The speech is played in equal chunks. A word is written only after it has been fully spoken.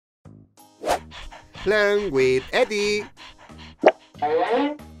Learn with Eddie.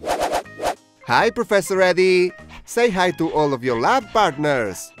 Hi, Professor Eddie. Say hi to all of your lab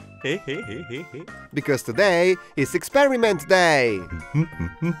partners. Because today is Experiment Day.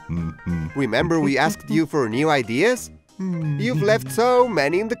 Remember we asked you for new ideas? You've left so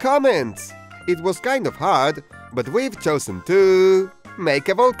many in the comments. It was kind of hard, but we've chosen to make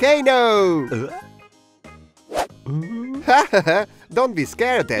a volcano. Don't be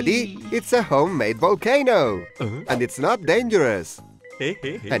scared, Eddie. It's a homemade volcano. And it's not dangerous.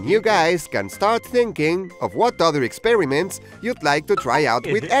 And you guys can start thinking of what other experiments you'd like to try out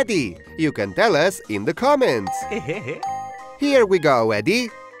with Eddie. You can tell us in the comments. Here we go, Eddie.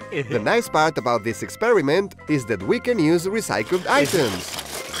 The nice part about this experiment is that we can use recycled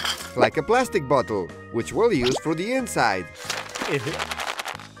items, like a plastic bottle, which we'll use for the inside,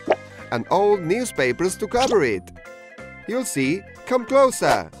 and old newspapers to cover it. You'll see, come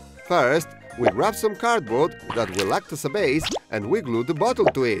closer. First, we grab some cardboard that will act as a base and we glue the bottle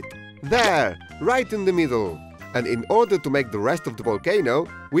to it. There, right in the middle. And in order to make the rest of the volcano,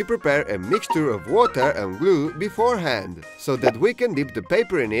 we prepare a mixture of water and glue beforehand, so that we can dip the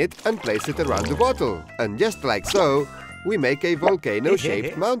paper in it and place it around the bottle. And just like so, we make a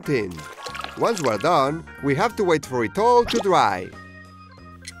volcano-shaped mountain. Once we're done, we have to wait for it all to dry.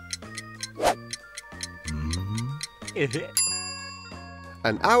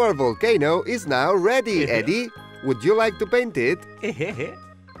 And our volcano is now ready, Eddie. Would you like to paint it?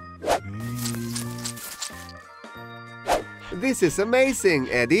 This is amazing,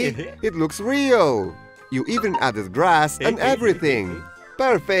 Eddie. It looks real. You even added grass and everything.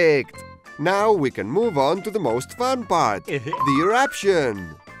 Perfect. Now we can move on to the most fun part, the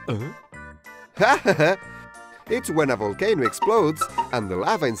eruption. It's when a volcano explodes and the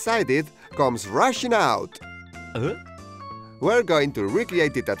lava inside it comes rushing out. We're going to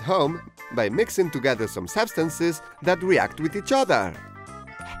recreate it at home by mixing together some substances that react with each other.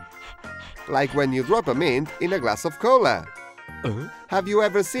 Like when you drop a mint in a glass of cola. Have you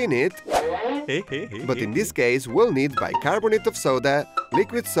ever seen it? But in this case, we'll need bicarbonate of soda,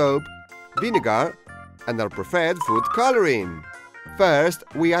 liquid soap, vinegar, and our preferred food coloring. First,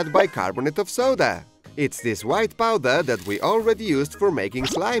 we add bicarbonate of soda. It's this white powder that we already used for making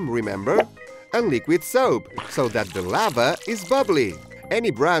slime, remember? And liquid soap, so that the lava is bubbly.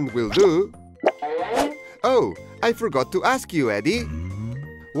 Any brand will do. Oh, I forgot to ask you, Eddie.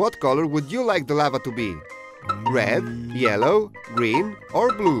 What color would you like the lava to be? Red, yellow, green,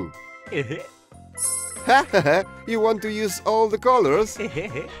 or blue? You want to use all the colors?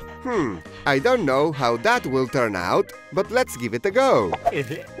 I don't know how that will turn out, but let's give it a go.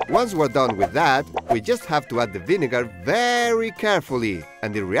 Once we're done with that, we just have to add the vinegar very carefully,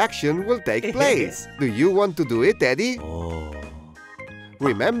 and the reaction will take place. Do you want to do it, Eddie?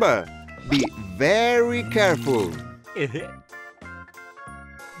 Remember, be very careful.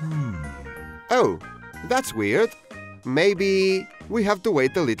 Oh, that's weird. Maybe we have to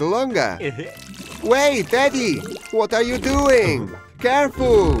wait a little longer. Wait, Eddie! What are you doing?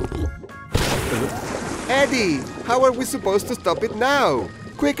 Careful! Eddie, how are we supposed to stop it now?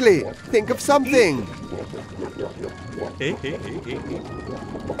 Quickly, think of something!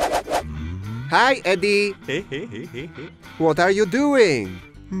 Hi, Eddie! What are you doing?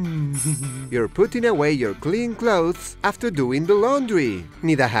 You're putting away your clean clothes after doing the laundry.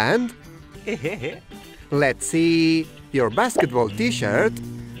 Need a hand? Let's see, your basketball t-shirt.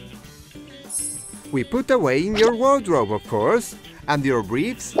 We put away in your wardrobe, of course. And your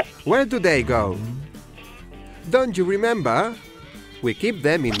briefs, where do they go? Don't you remember? We keep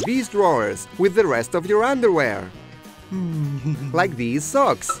them in these drawers with the rest of your underwear. Like these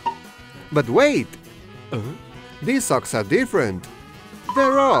socks. But wait! These socks are different.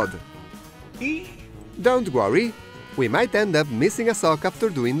 They're odd. Don't worry. We might end up missing a sock after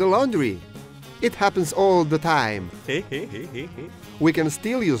doing the laundry. It happens all the time. We can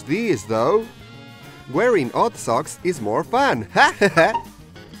still use these, though. Wearing odd socks is more fun.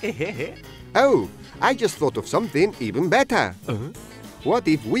 Oh, I just thought of something even better. What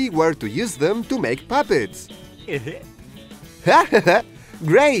if we were to use them to make puppets?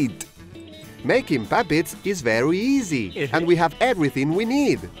 Great! Making puppets is very easy, and we have everything we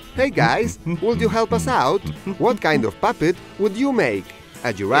need. Hey guys, would you help us out? What kind of puppet would you make?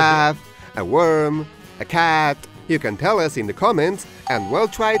 A giraffe? A worm? A cat? You can tell us in the comments, and we'll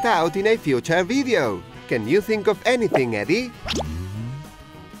try it out in a future video. Can you think of anything, Eddie?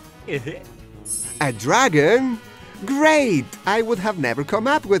 A dragon? Great! I would have never come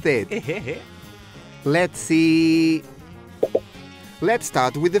up with it. Let's see... Let's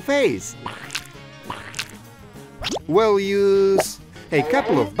start with the face. We'll use a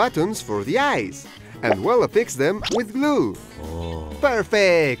couple of buttons for the eyes And we'll affix them with glue.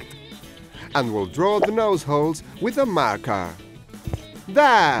 Perfect! And we'll draw the nose holes with a marker.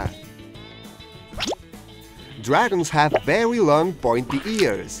 There! Dragons have very long pointy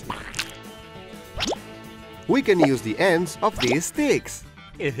ears. We can use the ends of these sticks.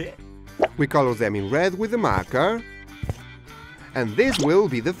 We color them in red with the marker. And this will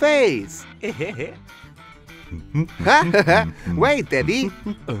be the face. Wait, Teddy!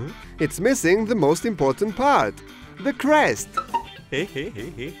 It's missing the most important part, the crest.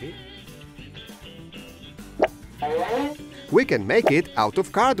 We can make it out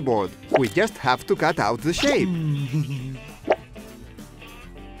of cardboard. We just have to cut out the shape.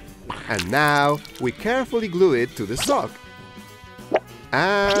 And now we carefully glue it to the sock.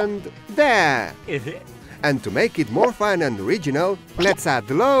 And there! And to make it more fun and original, let's add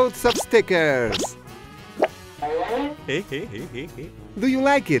loads of stickers. Do you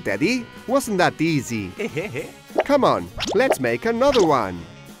like it, Eddie? Wasn't that easy? Come on, let's make another one.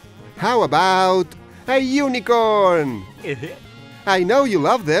 How about a unicorn? I know you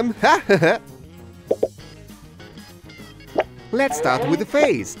love them. Let's start with the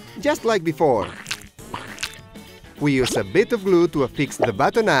face, just like before. We use a bit of glue to affix the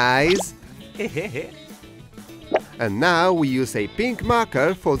button eyes. And now we use a pink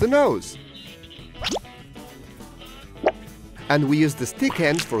marker for the nose. And we use the stick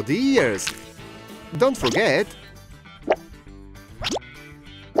ends for the ears. Don't forget.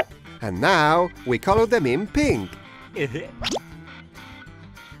 And now we color them in pink.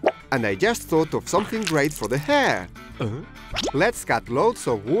 And I just thought of something great for the hair. Let's cut loads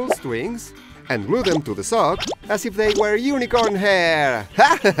of wool strings and glue them to the sock as if they were unicorn hair.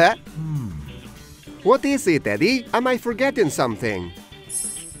 What is it, Eddie? Am I forgetting something?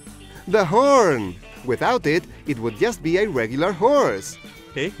 The horn! Without it, it would just be a regular horse.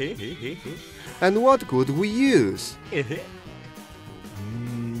 And what could we use?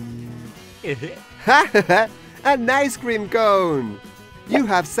 An ice cream cone! You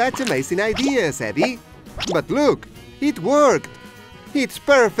have such amazing ideas, Eddie. But look, it worked! It's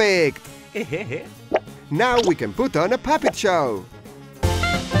perfect! Now we can put on a puppet show.